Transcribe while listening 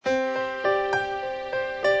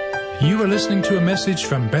You are listening to a message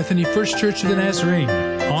from Bethany First Church of the Nazarene,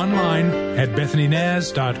 online at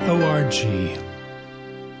bethanynaz.org.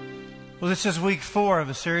 Well, this is week 4 of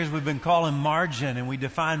a series we've been calling Margin, and we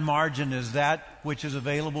define margin as that which is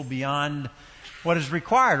available beyond what is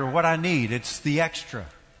required or what I need. It's the extra.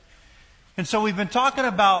 And so we've been talking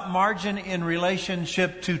about margin in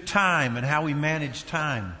relationship to time and how we manage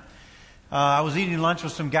time. I was eating lunch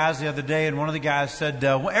with some guys the other day, and one of the guys said,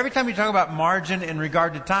 every time you talk about margin in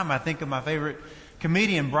regard to time, I think of my favorite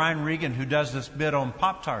comedian, Brian Regan, who does this bit on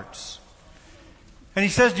Pop-Tarts. And he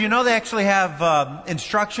says, do you know they actually have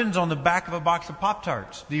instructions on the back of a box of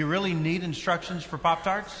Pop-Tarts? Do you really need instructions for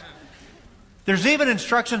Pop-Tarts? There's even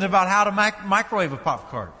instructions about how to microwave a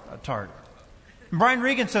Pop-Tart. And Brian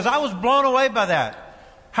Regan says, I was blown away by that.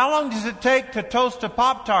 How long does it take to toast a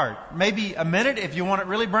Pop-Tart? Maybe a minute if you want it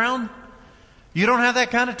really brown? You don't have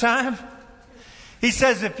that kind of time? He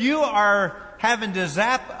says if you are having to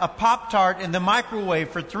zap a Pop-Tart in the microwave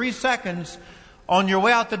for 3 seconds on your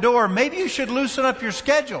way out the door, maybe you should loosen up your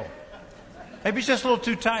schedule. Maybe it's just a little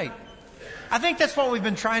too tight. I think that's what we've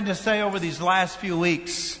been trying to say over these last few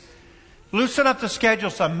weeks. Loosen up the schedule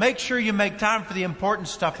some. Make sure you make time for the important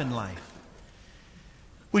stuff in life.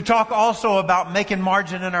 We talk also about making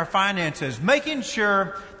margin in our finances, making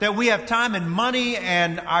sure that we have time and money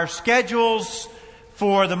and our schedules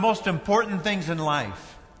for the most important things in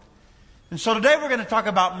life. And so today we're going to talk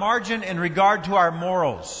about margin in regard to our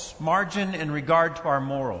morals. Margin in regard to our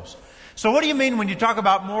morals. So what do you mean when you talk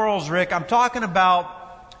about morals, Rick? I'm talking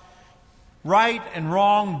about right and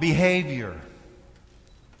wrong behavior.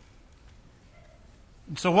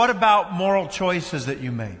 So what about moral choices that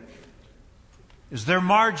you make? Is there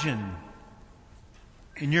margin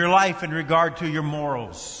in your life in regard to your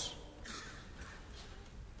morals?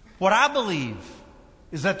 What I believe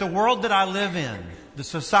is that the world that I live in, the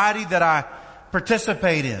society that I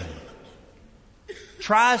participate in,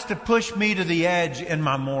 tries to push me to the edge in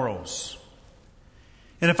my morals.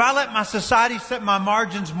 And if I let my society set my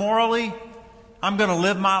margins morally, I'm going to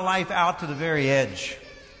live my life out to the very edge.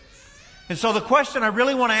 And so the question I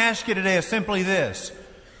really want to ask you today is simply this.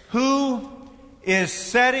 Who is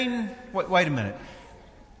setting... Wait a minute.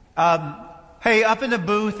 Hey, up in the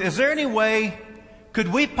booth, is there any way... Could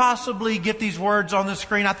we possibly get these words on the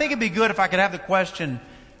screen? I think it'd be good if I could have the question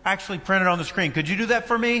actually printed on the screen. Could you do that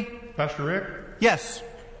for me? Pastor Rick? Yes.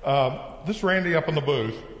 This is Randy up in the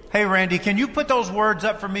booth. Hey, Randy, can you put those words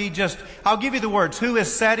up for me? I'll give you the words. Who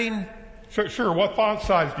is setting? Sure. What font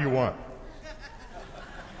size do you want?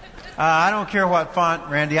 I don't care what font,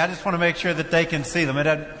 Randy. I just want to make sure that they can see them.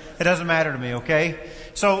 It doesn't matter to me, okay?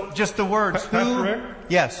 So just the words. Pastor Rick?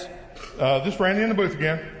 Yes. This is Randy in the booth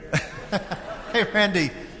again. Hey,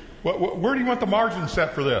 Randy. Where do you want the margin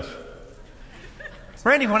set for this?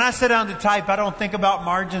 Randy, when I sit down to type, I don't think about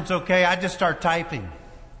margins, okay? I just start typing.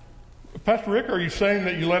 Pastor Rick, are you saying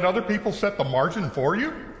that you let other people set the margin for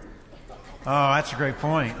you? Oh, that's a great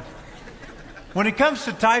point. When it comes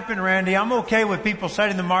to typing, Randy, I'm okay with people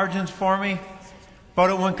setting the margins for me.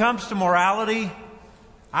 But when it comes to morality,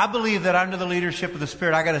 I believe that under the leadership of the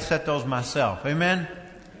Spirit, I got to set those myself. Amen?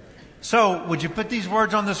 So, would you put these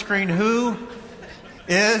words on the screen? Who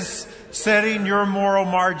is setting your moral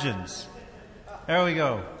margins? There we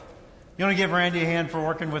go. You want to give Randy a hand for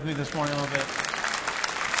working with me this morning a little bit?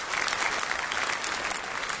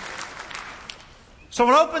 So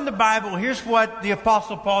when I open the Bible, here's what the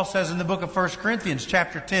Apostle Paul says in the book of 1 Corinthians,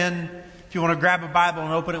 chapter 10. If you want to grab a Bible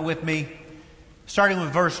and open it with me, starting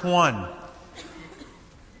with verse 1.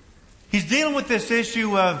 He's dealing with this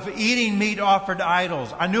issue of eating meat offered to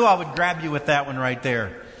idols. I knew I would grab you with that one right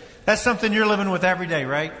there. That's something you're living with every day,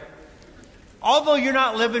 right? Although you're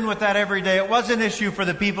not living with that every day, it was an issue for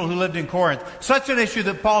the people who lived in Corinth. Such an issue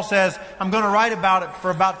that Paul says, I'm going to write about it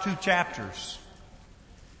for about 2 chapters.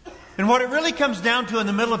 And what it really comes down to in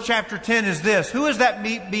the middle of chapter 10 is this. Who is that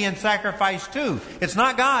meat being sacrificed to? It's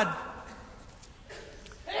not God.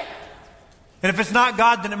 And if it's not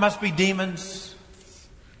God, then it must be demons.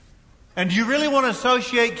 And do you really want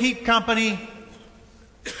to keep company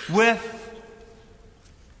with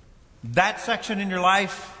that section in your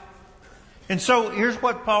life? And so here's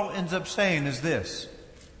what Paul ends up saying is this.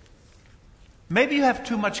 Maybe you have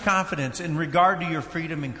too much confidence in regard to your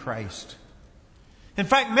freedom in Christ. In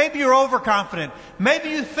fact, maybe you're overconfident. Maybe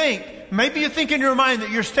you think in your mind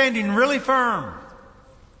that you're standing really firm.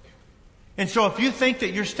 And so if you think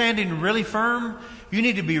that you're standing really firm, you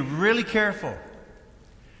need to be really careful.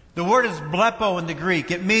 The word is blepo in the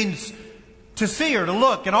Greek. It means to see or to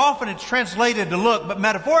look. And often it's translated to look, but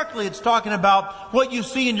metaphorically it's talking about what you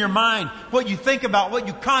see in your mind, what you think about, what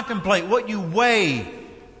you contemplate, what you weigh.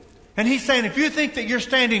 And he's saying, if you think that you're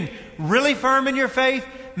standing really firm in your faith,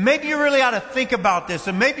 maybe you really ought to think about this,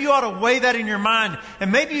 and maybe you ought to weigh that in your mind,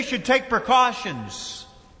 and maybe you should take precautions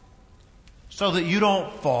so that you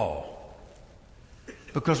don't fall.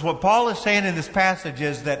 Because what Paul is saying in this passage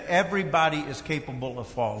is that everybody is capable of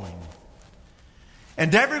falling.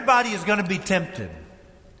 And everybody is going to be tempted.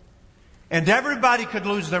 And everybody could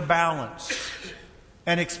lose their balance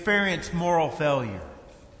and experience moral failure.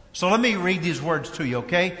 So let me read these words to you,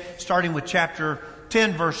 okay? Starting with chapter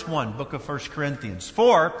 10, verse 1, book of 1 Corinthians.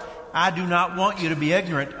 For I do not want you to be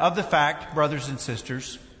ignorant of the fact, brothers and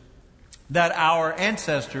sisters, that our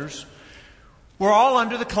ancestors were all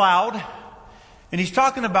under the cloud. And he's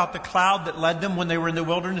talking about the cloud that led them when they were in the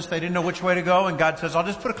wilderness. They didn't know which way to go. And God says, I'll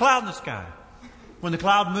just put a cloud in the sky. When the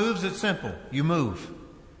cloud moves, it's simple. You move.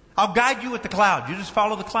 I'll guide you with the cloud. You just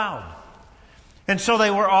follow the cloud. And so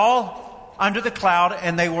they were all under the cloud,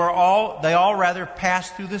 and they all rather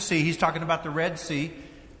passed through the sea. He's talking about the Red Sea.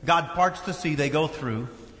 God parts the sea, they go through.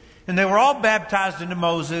 And they were all baptized into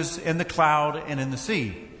Moses in the cloud and in the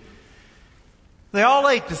sea. They all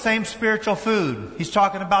ate the same spiritual food. He's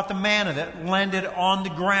talking about the manna that landed on the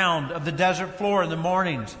ground of the desert floor in the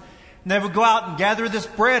mornings. And they would go out and gather this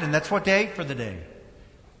bread, and that's what they ate for the day.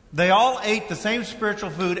 They all ate the same spiritual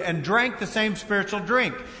food and drank the same spiritual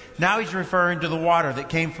drink. Now he's referring to the water that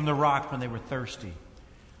came from the rock when they were thirsty.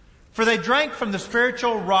 For they drank from the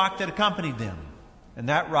spiritual rock that accompanied them, and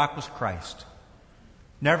that rock was Christ.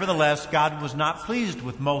 Nevertheless, God was not pleased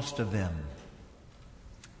with most of them.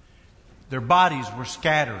 Their bodies were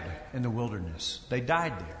scattered in the wilderness. They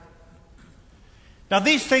died there. Now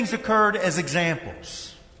these things occurred as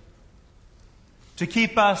examples to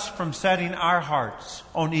keep us from setting our hearts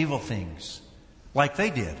on evil things like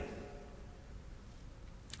they did.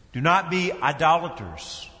 Do not be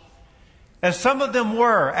idolaters, as some of them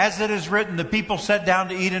were. As it is written, the people sat down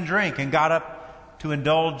to eat and drink and got up to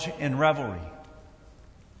indulge in revelry.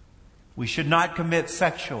 We should not commit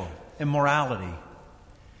sexual immorality,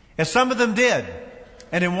 as some of them did.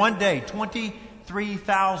 And in one day,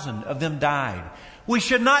 23,000 of them died. We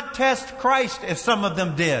should not test Christ, as some of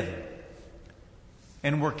them did,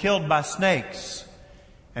 and were killed by snakes.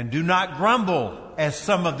 And do not grumble, as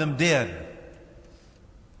some of them did,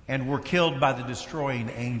 and were killed by the destroying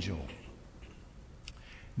angel.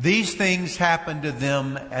 These things happened to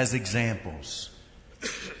them as examples,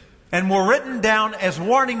 and were written down as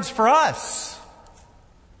warnings for us,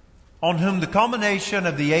 on whom the culmination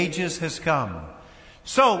of the ages has come.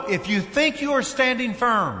 So, if you think you are standing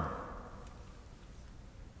firm,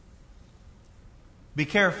 be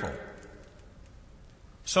careful,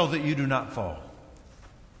 so that you do not fall.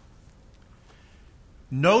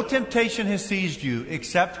 No temptation has seized you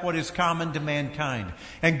except what is common to mankind.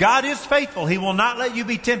 And God is faithful. He will not let you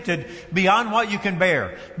be tempted beyond what you can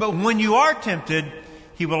bear. But when you are tempted,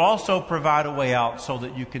 He will also provide a way out so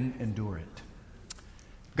that you can endure it.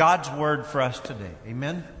 God's word for us today.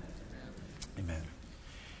 Amen? Amen.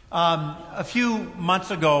 A few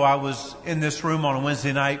months ago, I was in this room on a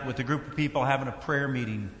Wednesday night with a group of people having a prayer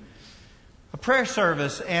meeting, a prayer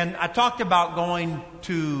service, and I talked about going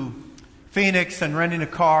to Phoenix and renting a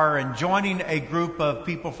car and joining a group of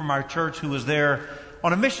people from our church who was there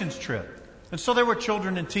on a missions trip. And so there were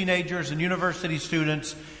children and teenagers and university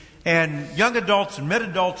students and young adults and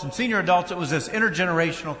mid-adults and senior adults. It was this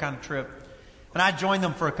intergenerational kind of trip. And I joined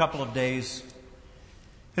them for a couple of days.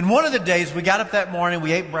 And one of the days, we got up that morning,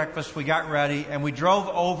 we ate breakfast, we got ready, and we drove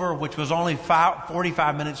over, which was only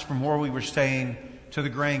 45 minutes from where we were staying, to the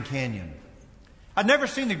Grand Canyon. I'd never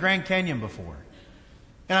seen the Grand Canyon before.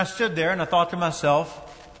 And I stood there and I thought to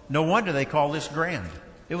myself, no wonder they call this grand.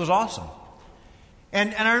 It was awesome.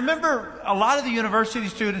 And I remember a lot of the university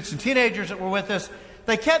students and teenagers that were with us,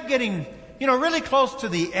 they kept getting, really close to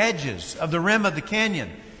the edges of the rim of the canyon.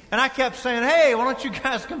 And I kept saying, hey, why don't you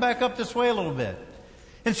guys come back up this way a little bit?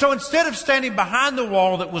 And so instead of standing behind the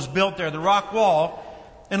wall that was built there, the rock wall,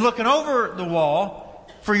 and looking over the wall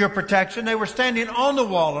for your protection, they were standing on the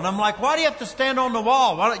wall. And I'm like, why do you have to stand on the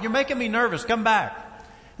wall? You're making me nervous. Come back.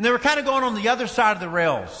 And they were kind of going on the other side of the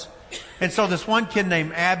rails. And so this one kid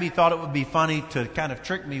named Abby thought it would be funny to kind of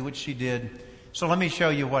trick me, which she did. So let me show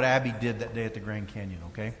you what Abby did that day at the Grand Canyon,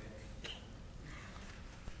 okay?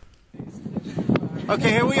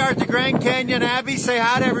 Okay, here we are at the Grand Canyon. Abby, say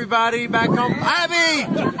hi to everybody back home. Abby!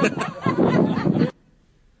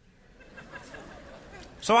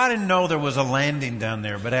 So I didn't know there was a landing down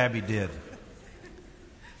there, but Abby did.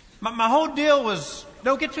 My whole deal was,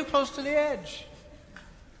 don't get too close to the edge.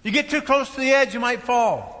 You get too close to the edge, you might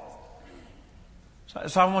fall.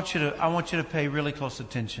 So I want you to pay really close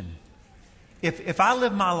attention. If I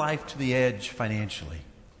live my life to the edge financially,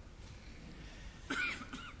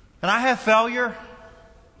 and I have failure,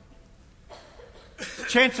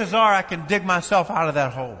 chances are I can dig myself out of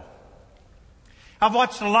that hole. I've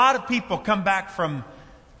watched a lot of people come back from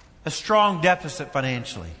a strong deficit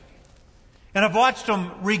financially. And I've watched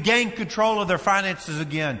them regain control of their finances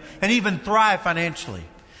again and even thrive financially.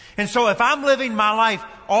 And so if I'm living my life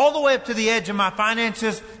all the way up to the edge of my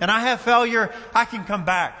finances and I have failure, I can come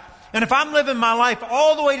back. And if I'm living my life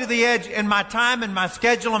all the way to the edge in my time and my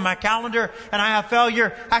schedule and my calendar and I have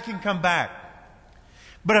failure, I can come back.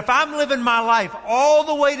 But if I'm living my life all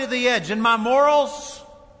the way to the edge in my morals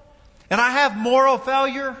and I have moral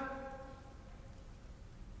failure,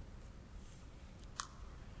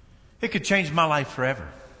 it could change my life forever.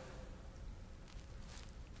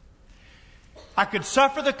 I could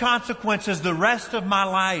suffer the consequences the rest of my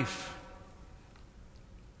life.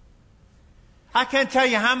 I can't tell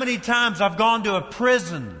you how many times I've gone to a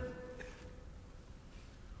prison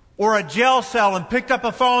or a jail cell and picked up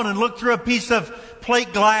a phone and looked through a piece of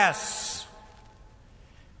plate glass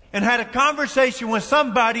and had a conversation with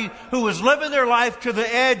somebody who was living their life to the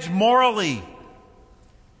edge morally.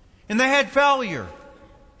 And they had failure.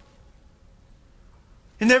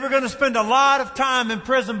 And they were going to spend a lot of time in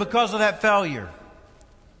prison because of that failure.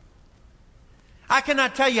 I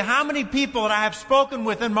cannot tell you how many people that I have spoken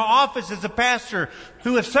with in my office as a pastor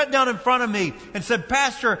who have sat down in front of me and said,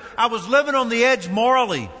 "Pastor, I was living on the edge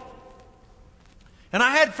morally. And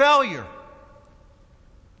I had failure.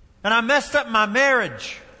 And I messed up my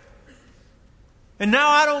marriage. And now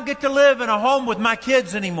I don't get to live in a home with my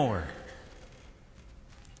kids anymore.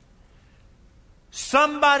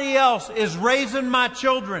 Somebody else is raising my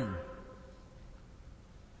children.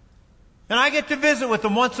 And I get to visit with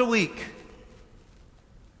them once a week.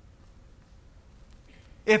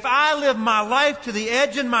 If I live my life to the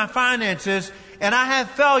edge in my finances and I have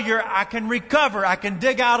failure, I can recover. I can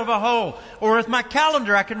dig out of a hole. Or with my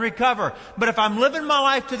calendar, I can recover. But if I'm living my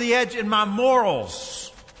life to the edge in my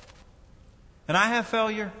morals and I have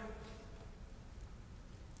failure,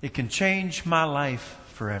 it can change my life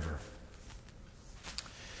forever.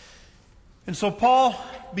 And so Paul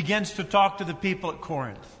begins to talk to the people at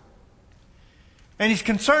Corinth. And he's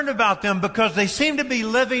concerned about them because they seem to be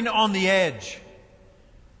living on the edge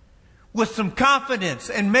with some confidence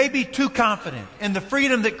and maybe too confident in the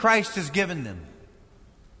freedom that Christ has given them.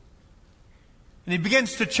 And he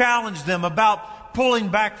begins to challenge them about pulling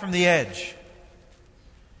back from the edge.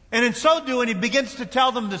 And in so doing, he begins to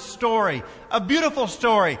tell them the story, a beautiful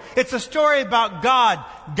story. It's a story about God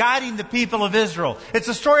guiding the people of Israel. It's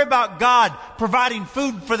a story about God providing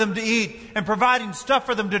food for them to eat and providing stuff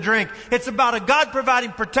for them to drink. It's about a God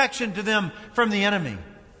providing protection to them from the enemy.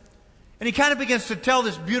 And he kind of begins to tell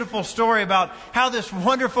this beautiful story about how this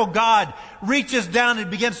wonderful God reaches down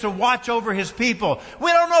and begins to watch over His people.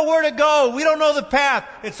 We don't know where to go. We don't know the path.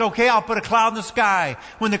 It's okay. I'll put a cloud in the sky.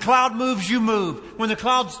 When the cloud moves, you move. When the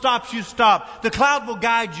cloud stops, you stop. The cloud will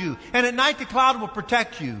guide you. And at night, the cloud will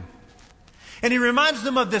protect you. And he reminds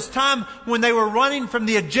them of this time when they were running from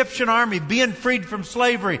the Egyptian army, being freed from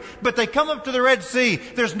slavery. But they come up to the Red Sea.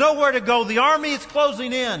 There's nowhere to go. The army is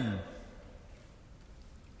closing in.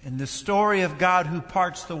 And the story of God who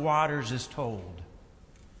parts the waters is told.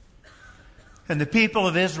 And the people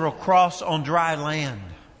of Israel cross on dry land.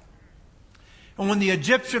 And when the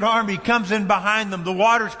Egyptian army comes in behind them, the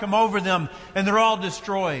waters come over them and they're all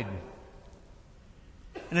destroyed.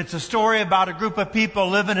 And it's a story about a group of people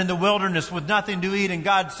living in the wilderness with nothing to eat. And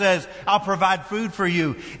God says, I'll provide food for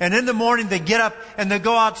you. And in the morning they get up and they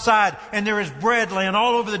go outside and there is bread laying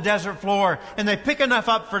all over the desert floor. And they pick enough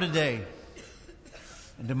up for today.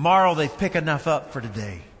 And tomorrow they pick enough up for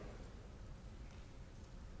today.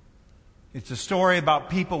 It's a story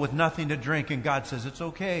about people with nothing to drink, and God says, it's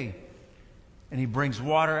okay. And He brings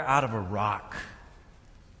water out of a rock.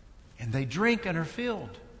 And they drink and are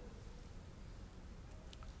filled.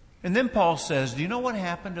 And then Paul says, do you know what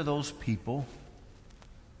happened to those people?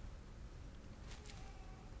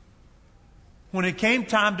 When it came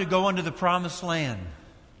time to go into the promised land,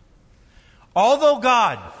 although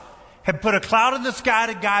God had put a cloud in the sky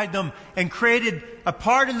to guide them and created a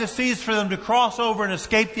part in the seas for them to cross over and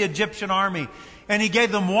escape the Egyptian army. And He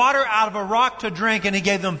gave them water out of a rock to drink, and He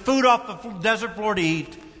gave them food off the desert floor to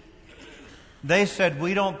eat. They said,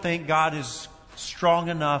 we don't think God is strong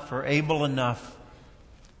enough or able enough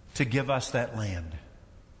to give us that land.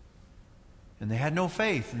 And they had no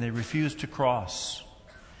faith, and they refused to cross.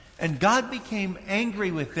 And God became angry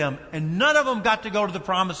with them, and none of them got to go to the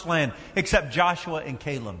promised land except Joshua and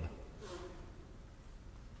Caleb.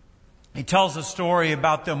 He tells a story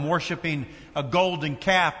about them worshiping a golden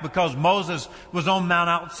calf because Moses was on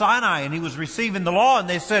Mount Sinai and he was receiving the law, and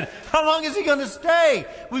they said, how long is he going to stay?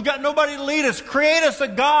 We've got nobody to lead us. Create us a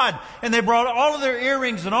God. And they brought all of their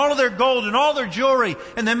earrings and all of their gold and all their jewelry,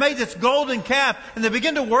 and they made this golden calf and they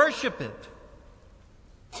began to worship it.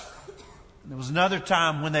 And there was another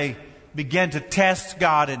time when they began to test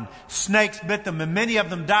God and snakes bit them and many of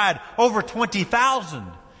them died, over 20,000.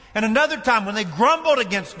 And another time when they grumbled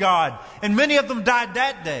against God, and many of them died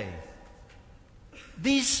that day.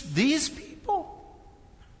 These people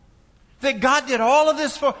that God did all of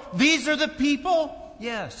this for, these are the people?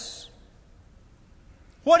 Yes.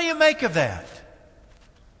 What do you make of that?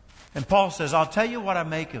 And Paul says, I'll tell you what I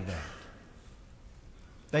make of that.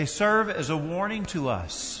 They serve as a warning to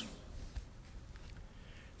us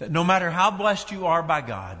that no matter how blessed you are by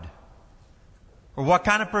God, or what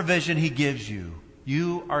kind of provision He gives you,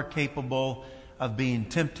 you are capable of being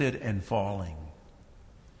tempted and falling.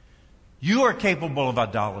 You are capable of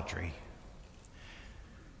idolatry.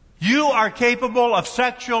 You are capable of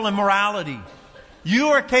sexual immorality. You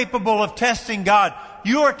are capable of testing God.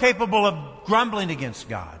 You are capable of grumbling against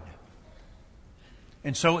God.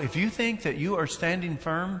 And so if you think that you are standing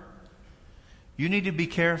firm, you need to be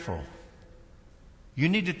careful. You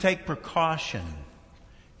need to take precaution.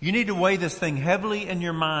 You need to weigh this thing heavily in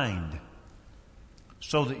your mind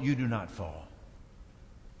so that you do not fall.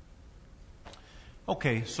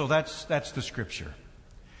 Okay, so that's the Scripture.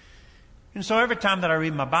 And so every time that I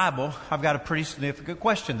read my Bible, I've got a pretty significant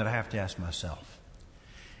question that I have to ask myself.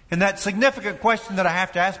 And that significant question that I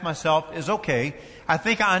have to ask myself is, okay, I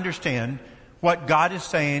think I understand what God is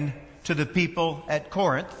saying to the people at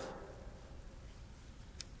Corinth.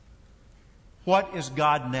 What is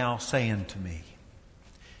God now saying to me?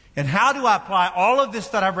 And how do I apply all of this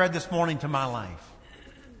that I've read this morning to my life?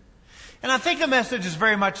 And I think the message is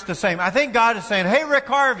very much the same. I think God is saying, hey, Rick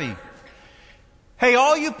Harvey, hey,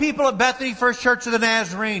 all you people at Bethany First Church of the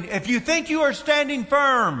Nazarene, if you think you are standing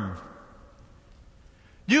firm,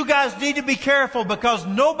 you guys need to be careful, because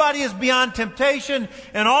nobody is beyond temptation,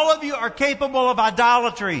 and all of you are capable of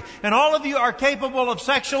idolatry, and all of you are capable of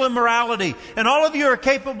sexual immorality, and all of you are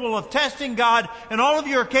capable of testing God, and all of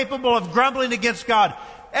you are capable of grumbling against God.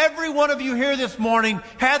 Every one of you here this morning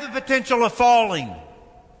have the potential of falling.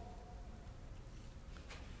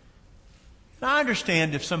 Now, I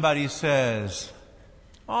understand if somebody says,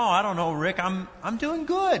 oh, I don't know, Rick, I'm doing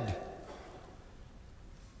good.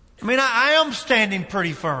 I mean, I am standing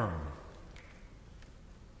pretty firm.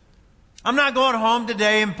 I'm not going home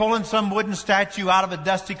today and pulling some wooden statue out of a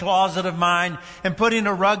dusty closet of mine and putting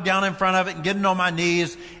a rug down in front of it and getting on my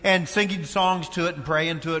knees and singing songs to it and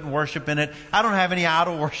praying to it and worshiping it. I don't have any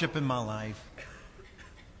idol worship in my life.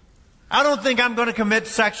 I don't think I'm going to commit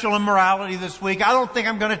sexual immorality this week. I don't think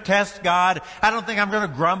I'm going to test God. I don't think I'm going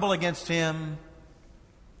to grumble against Him.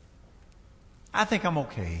 I think I'm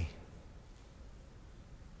okay.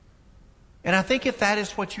 And I think if that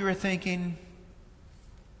is what you are thinking,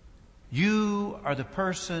 you are the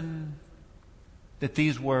person that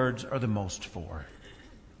these words are the most for.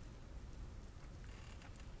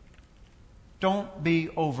 Don't be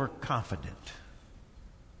overconfident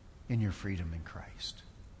in your freedom in Christ.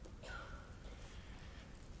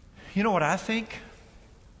 You know what I think?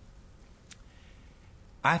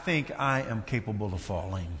 I think I am capable of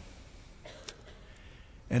falling.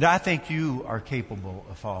 And I think you are capable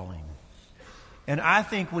of falling. And I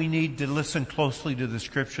think we need to listen closely to the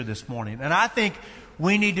Scripture this morning. And I think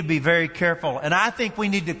we need to be very careful. And I think we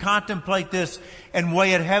need to contemplate this and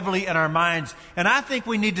weigh it heavily in our minds. And I think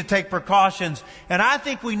we need to take precautions. And I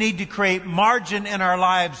think we need to create margin in our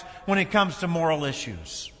lives when it comes to moral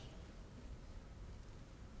issues.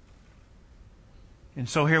 And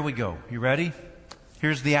so here we go. You ready?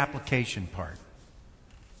 Here's the application part.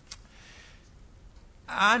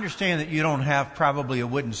 I understand that you don't have probably a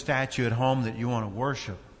wooden statue at home that you want to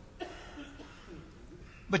worship.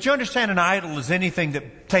 But you understand an idol is anything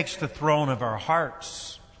that takes the throne of our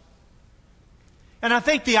hearts. And I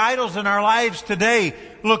think the idols in our lives today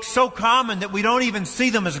look so common that we don't even see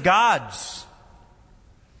them as gods.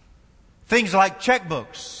 Things like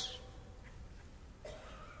checkbooks.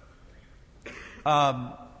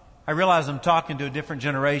 I realize I'm talking to a different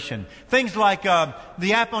generation. Things like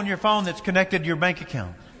the app on your phone that's connected to your bank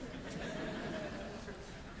account.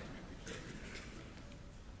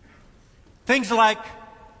 Things like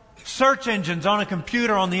search engines on a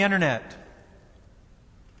computer on the internet.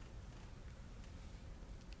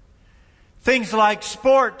 Things like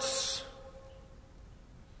sports.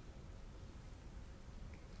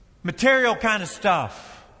 Material kind of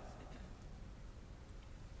stuff.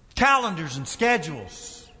 Calendars and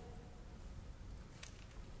schedules.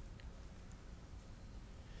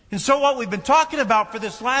 And so what we've been talking about for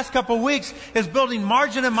this last couple of weeks is building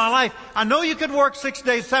margin in my life. I know you could work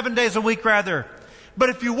 7 days a week rather. But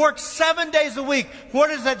if you work 7 days a week, what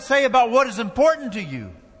does that say about what is important to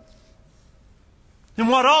you? And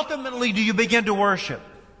what ultimately do you begin to worship?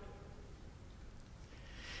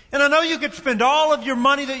 And I know you could spend all of your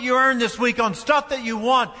money that you earn this week on stuff that you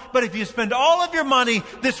want, but if you spend all of your money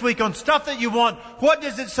this week on stuff that you want, what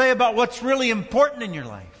does it say about what's really important in your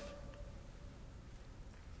life?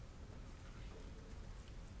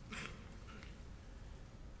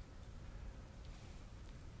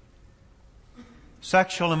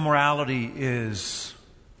 Sexual immorality is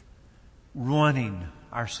ruining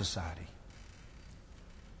our society.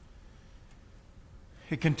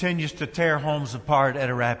 It continues to tear homes apart at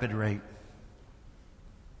a rapid rate.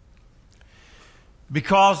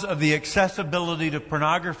 Because of the accessibility to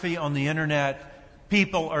pornography on the internet,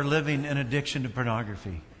 people are living in addiction to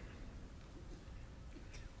pornography.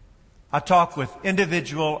 I talk with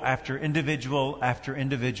individual after individual after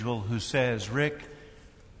individual who says, Rick,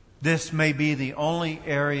 this may be the only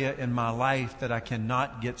area in my life that I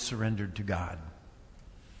cannot get surrendered to God.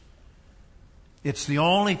 It's the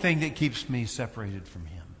only thing that keeps me separated from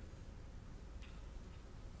Him.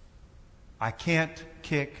 I can't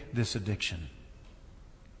kick this addiction.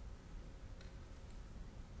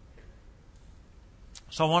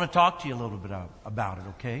 So I want to talk to you a little bit about it,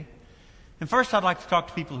 okay? And first I'd like to talk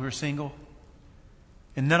to people who are single.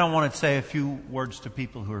 And then I want to say a few words to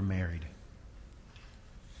people who are married.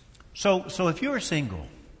 So if you are single,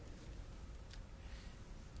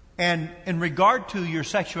 and in regard to your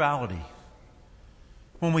sexuality,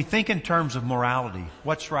 when we think in terms of morality,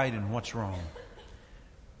 what's right and what's wrong,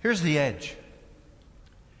 here's the edge.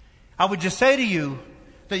 I would just say to you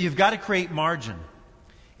that you've got to create margin.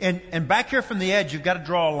 And back here from the edge, you've got to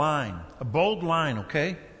draw a line, a bold line,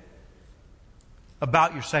 okay,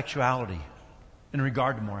 about your sexuality in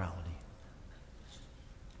regard to morality.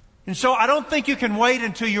 And so I don't think you can wait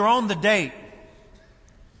until you're on the date.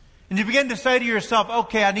 And you begin to say to yourself,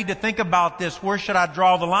 okay, I need to think about this. Where should I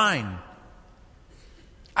draw the line?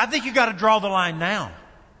 I think you've got to draw the line now.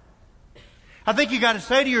 I think you've got to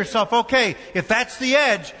say to yourself, okay, if that's the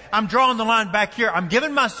edge, I'm drawing the line back here. I'm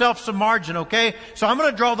giving myself some margin, okay? So I'm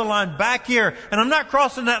going to draw the line back here, and I'm not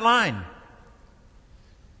crossing that line.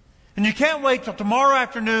 And you can't wait till tomorrow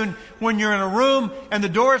afternoon when you're in a room and the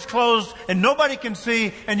door is closed and nobody can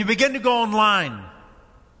see and you begin to go online.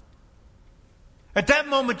 At that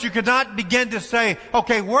moment, you could not begin to say,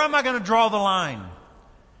 okay, where am I going to draw the line?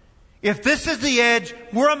 If this is the edge,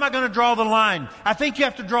 where am I going to draw the line? I think you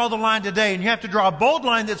have to draw the line today, and you have to draw a bold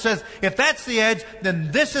line that says, if that's the edge,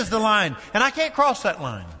 then this is the line. And I can't cross that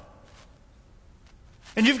line.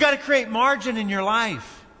 And you've got to create margin in your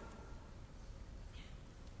life.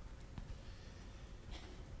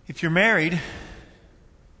 If you're married,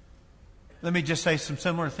 let me just say some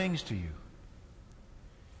similar things to you.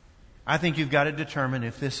 I think you've got to determine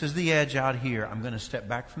if this is the edge out here, I'm going to step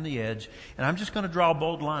back from the edge and I'm just going to draw a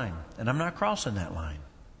bold line and I'm not crossing that line.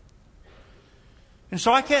 And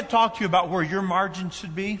so I can't talk to you about where your margins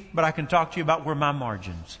should be, but I can talk to you about where my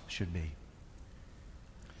margins should be.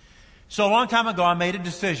 So a long time ago, I made a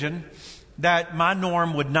decision that my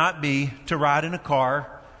norm would not be to ride in a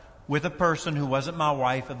car with a person who wasn't my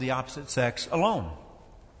wife of the opposite sex alone.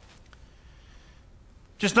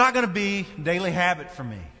 Just not going to be a daily habit for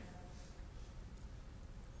me.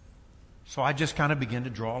 So I just kind of begin to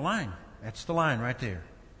draw a line. That's the line right there.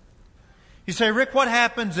 You say, Rick, what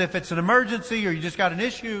happens if it's an emergency or you just got an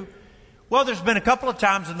issue? Well, there's been a couple of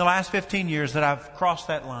times in the last 15 years that I've crossed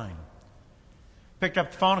that line. Picked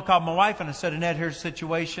up the phone and called my wife and I said, Annette, here's the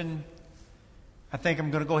situation. I think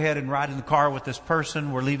I'm going to go ahead and ride in the car with this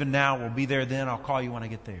person. We're leaving now. We'll be there then. I'll call you when I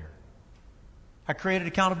get there. I created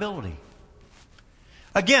accountability.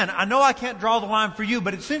 Again, I know I can't draw the line for you,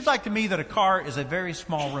 but it seems like to me that a car is a very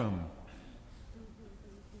small room.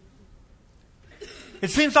 It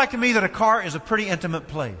seems like to me that a car is a pretty intimate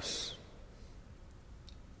place.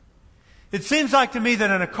 It seems like to me that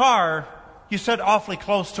in a car, you sit awfully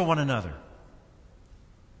close to one another.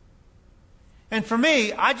 And for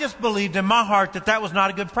me, I just believed in my heart that that was not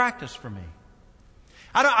a good practice for me.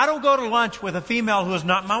 I don't go to lunch with a female who is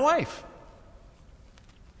not my wife.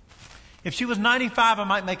 If she was 95, I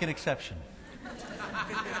might make an exception.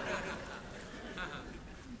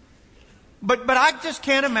 But I just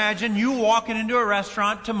can't imagine you walking into a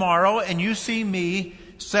restaurant tomorrow and you see me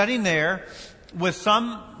sitting there with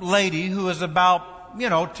some lady who is about,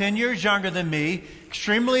 10 years younger than me,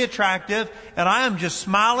 extremely attractive, and I am just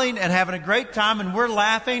smiling and having a great time and we're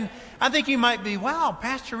laughing. I think you might be, wow,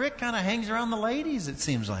 Pastor Rick kind of hangs around the ladies, it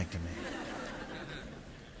seems like to me.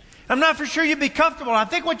 I'm not for sure you'd be comfortable. I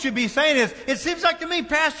think what you'd be saying is, it seems like to me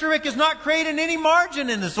Pastor Rick is not creating any margin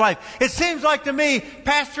in his life. It seems like to me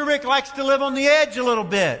Pastor Rick likes to live on the edge a little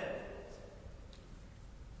bit.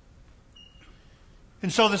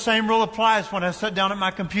 And so the same rule applies when I sit down at my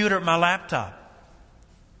computer, at my laptop.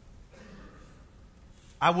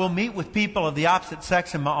 I will meet with people of the opposite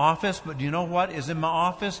sex in my office, but do you know what is in my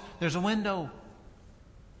office? There's a window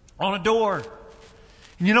on a door.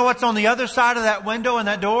 And you know what's on the other side of that window and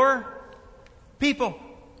that door? People.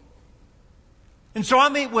 And so I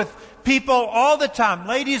meet with people all the time,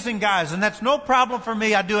 ladies and guys, and that's no problem for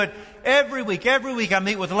me. I do it every week. Every week I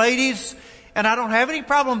meet with ladies, and I don't have any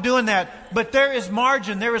problem doing that. But there is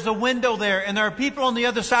margin. There is a window there, and there are people on the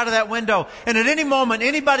other side of that window. And at any moment,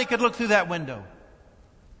 anybody could look through that window.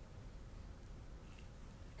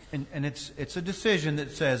 And it's a decision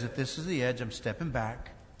that says, if this is the edge, I'm stepping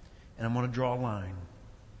back, and I'm going to draw a line.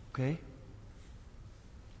 Okay?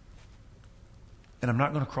 And I'm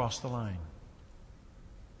not going to cross the line.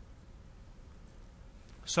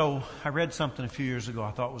 So I read something a few years ago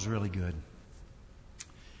I thought was really good.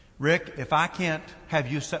 Rick, if I can't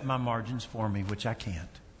have you set my margins for me, which I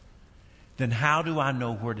can't, then how do I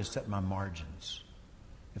know where to set my margins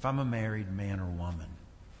if I'm a married man or woman?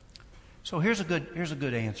 So here's a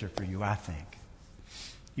good answer for you, I think.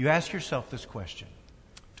 You ask yourself this question: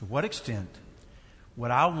 to what extent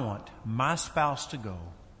would I want my spouse to go?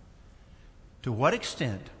 To what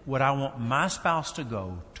extent would I want my spouse to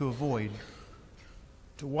go to avoid?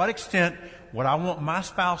 To what extent would I want my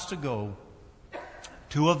spouse to go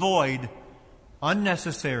to avoid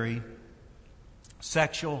unnecessary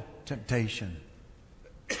sexual temptation?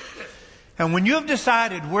 And when you have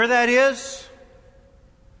decided where that is,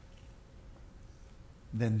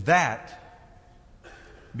 then that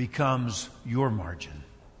becomes your margin.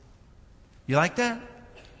 You like that?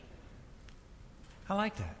 I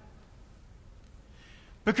like that.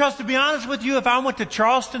 Because to be honest with you, if I went to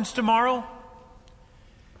Charleston's tomorrow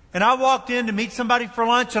and I walked in to meet somebody for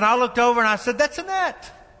lunch and I looked over and I said, "That's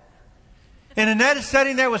Annette." And Annette is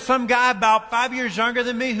sitting there with some guy about 5 years younger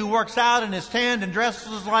than me who works out and is tanned and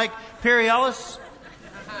dresses like Perry Ellis.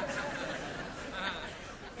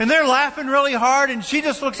 And they're laughing really hard, and she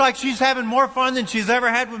just looks like she's having more fun than she's ever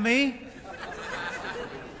had with me.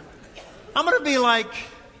 I'm going to be like,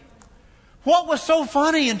 what was so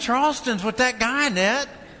funny in Charleston's with that guy, Annette?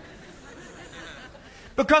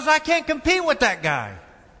 Because I can't compete with that guy.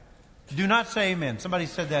 Do not say amen. Somebody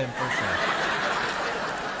said that in person.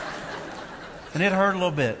 And it hurt a little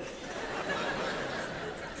bit.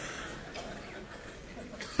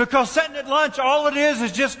 Because sitting at lunch, all it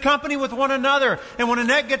is just company with one another. And when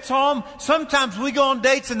Annette gets home, sometimes we go on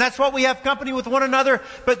dates and that's what we have, company with one another.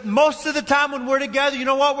 But most of the time when we're together, you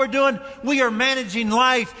know what we're doing? We are managing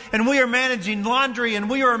life, and we are managing laundry, and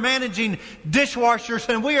we are managing dishwashers,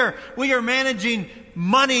 and we are managing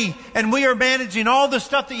money, and we are managing all the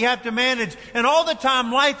stuff that you have to manage. And all the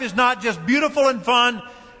time, life is not just beautiful and fun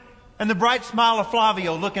and the bright smile of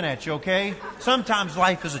Flavio looking at you, okay? Sometimes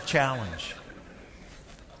life is a challenge.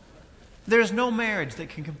 There's no marriage that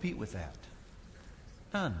can compete with that.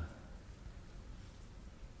 None.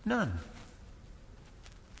 None.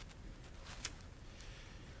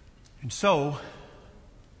 And so,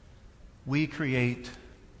 we create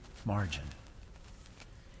margin.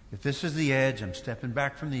 If this is the edge, I'm stepping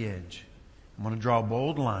back from the edge. I'm going to draw a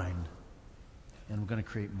bold line, and I'm going to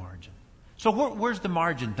create margin. So where's the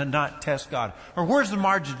margin to not test God? Or where's the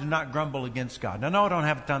margin to not grumble against God? Now, I know I don't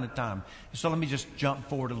have a ton of time, so let me just jump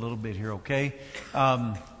forward a little bit here, okay?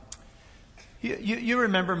 You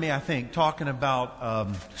remember me, I think, talking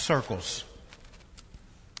about circles.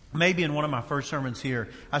 Maybe in one of my first sermons here,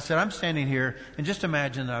 I said, I'm standing here, and just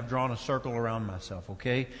imagine that I've drawn a circle around myself,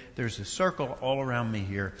 okay? There's a circle all around me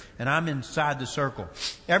here, and I'm inside the circle.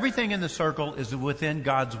 Everything in the circle is within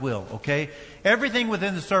God's will, okay? Everything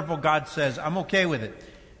within the circle, God says, I'm okay with it.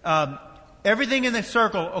 Everything in the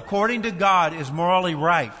circle, according to God, is morally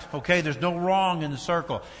right, okay? There's no wrong in the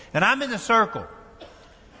circle. And I'm in the circle.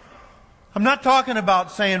 I'm not talking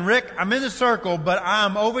about saying, Rick, I'm in the circle, but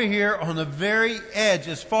I'm over here on the very edge,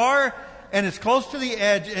 as far and as close to the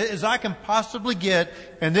edge as I can possibly get,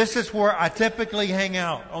 and this is where I typically hang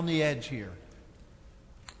out, on the edge here.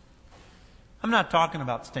 I'm not talking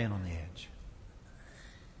about staying on the edge.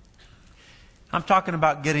 I'm talking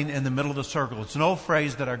about getting in the middle of the circle. It's an old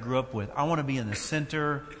phrase that I grew up with. I want to be in the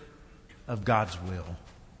center of God's will.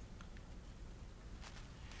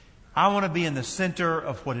 I want to be in the center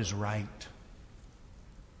of what is right.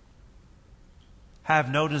 I have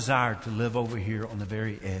no desire to live over here on the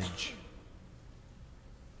very edge.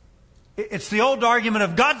 It's the old argument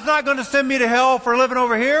of God's not going to send me to hell for living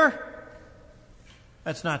over here.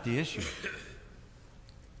 That's not the issue.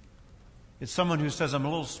 It's someone who says, I'm a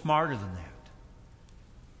little smarter than that.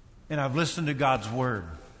 And I've listened to God's Word.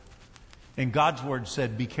 And God's Word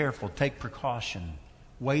said, be careful, take precaution.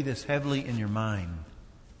 Weigh this heavily in your mind.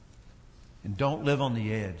 And don't live on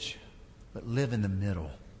the edge, but live in the middle.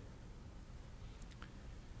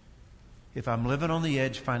 If I'm living on the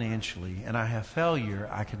edge financially and I have failure,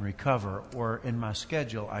 I can recover. Or in my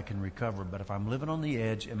schedule, I can recover. But if I'm living on the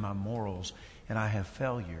edge in my morals and I have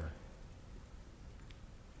failure,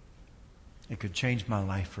 it could change my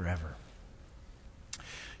life forever.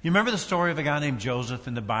 You remember the story of a guy named Joseph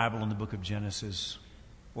in the Bible in the book of Genesis,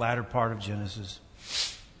 latter part of Genesis?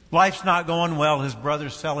 Life's not going well. His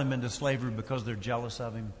brothers sell him into slavery because they're jealous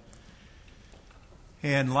of him.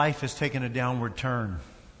 And life has taken a downward turn.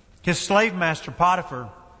 His slave master, Potiphar,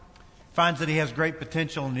 finds that he has great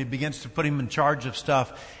potential and he begins to put him in charge of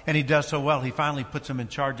stuff. And he does so well, he finally puts him in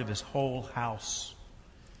charge of his whole house.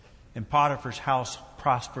 And Potiphar's house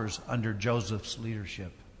prospers under Joseph's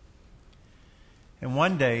leadership. And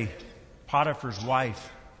one day, Potiphar's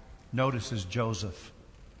wife notices Joseph.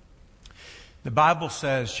 The Bible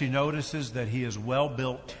says she notices that he is well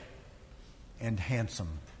built and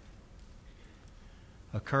handsome.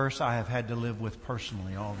 A curse I have had to live with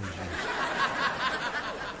personally all these years.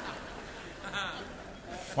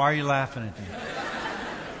 Why are you laughing at me?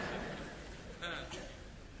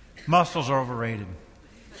 Muscles are overrated.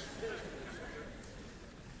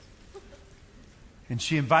 And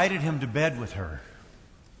she invited him to bed with her.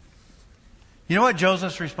 You know what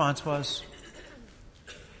Joseph's response was?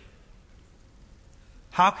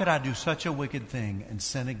 How could I do such a wicked thing and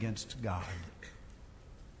sin against God?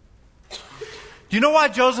 Do you know why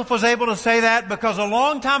Joseph was able to say that? Because a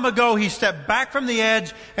long time ago he stepped back from the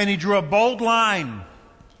edge and he drew a bold line.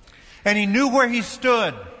 And he knew where he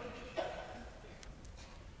stood.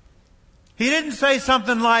 He didn't say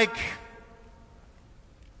something like,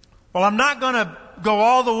 well, I'm not going to go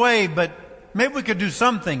all the way, but maybe we could do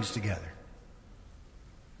some things together.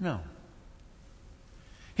 No.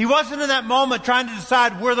 He wasn't in that moment trying to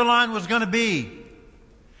decide where the line was going to be.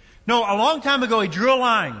 No, a long time ago he drew a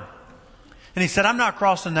line. And he said, I'm not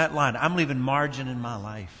crossing that line. I'm leaving margin in my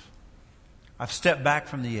life. I've stepped back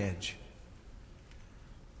from the edge.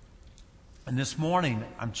 And this morning,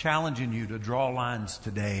 I'm challenging you to draw lines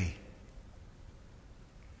today.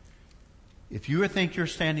 If you think you're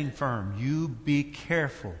standing firm, you be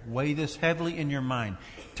careful. Weigh this heavily in your mind.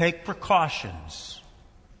 Take precautions.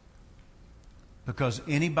 Because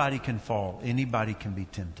anybody can fall. Anybody can be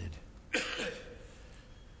tempted.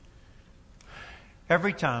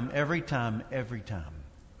 Every time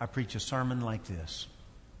I preach a sermon like this,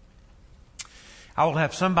 I will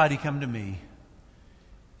have somebody come to me,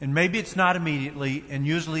 and maybe it's not immediately, and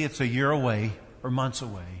usually it's a year away or months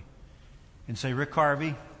away, and say, Rick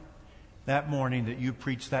Harvey, that morning that you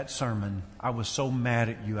preached that sermon, I was so mad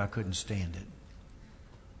at you I couldn't stand it.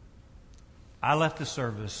 I left the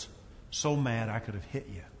service so mad I could have hit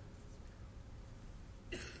you.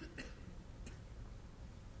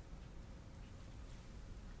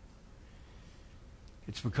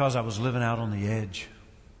 It's because I was living out on the edge.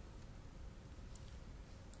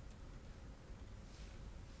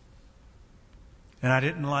 And I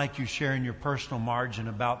didn't like you sharing your personal margin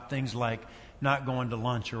about things like not going to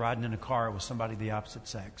lunch or riding in a car with somebody of the opposite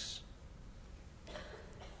sex.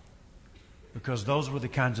 Because those were the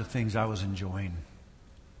kinds of things I was enjoying.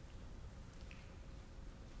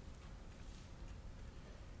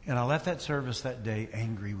 And I left that service that day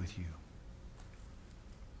angry with you.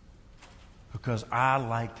 Because I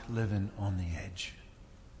liked living on the edge.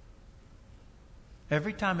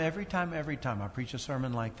 Every time I preach a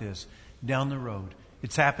sermon like this, down the road,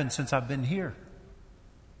 it's happened since I've been here.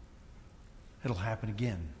 It'll happen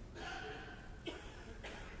again.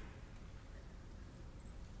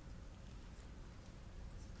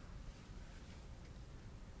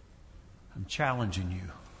 I'm challenging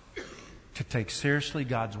you to take seriously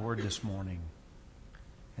God's Word this morning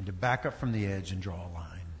and to back up from the edge and draw a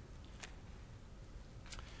line.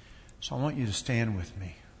 So I want you to stand with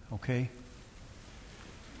me, okay?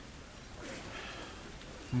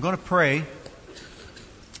 I'm going to pray, and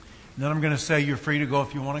then I'm going to say you're free to go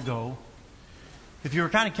if you want to go. If you were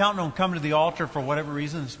kind of counting on coming to the altar for whatever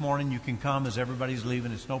reason this morning, you can come as everybody's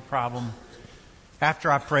leaving. It's no problem.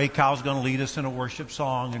 After I pray, Kyle's going to lead us in a worship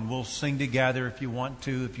song, and we'll sing together if you want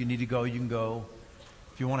to. If you need to go, you can go.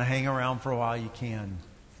 If you want to hang around for a while, you can.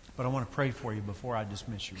 But I want to pray for you before I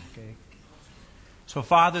dismiss you, okay? So,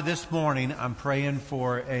 Father, this morning I'm praying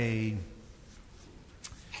for a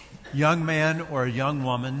young man or a young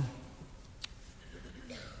woman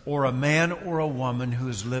or a man or a woman who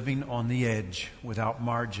is living on the edge without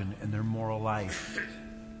margin in their moral life.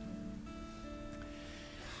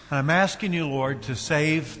 I'm asking you, Lord, to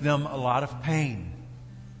save them a lot of pain.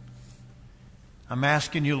 I'm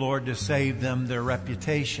asking you, Lord, to save them their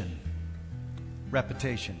reputation.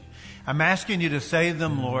 I'm asking you to save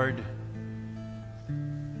them, Lord,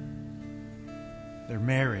 their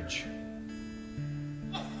marriage.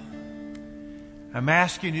 I'm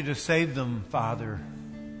asking you to save them, Father,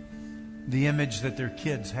 the image that their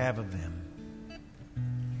kids have of them.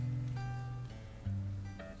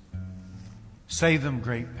 Save them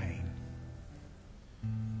great pain.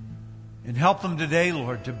 And help them today,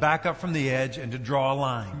 Lord, to back up from the edge and to draw a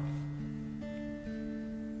line.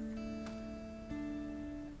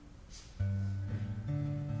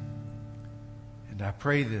 And I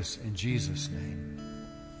pray this in Jesus' name.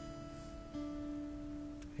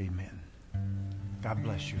 Amen. God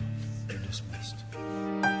bless you. You're dismissed.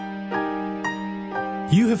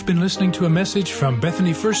 You have been listening to a message from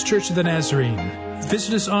Bethany First Church of the Nazarene.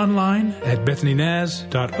 Visit us online at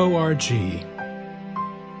bethanynaz.org.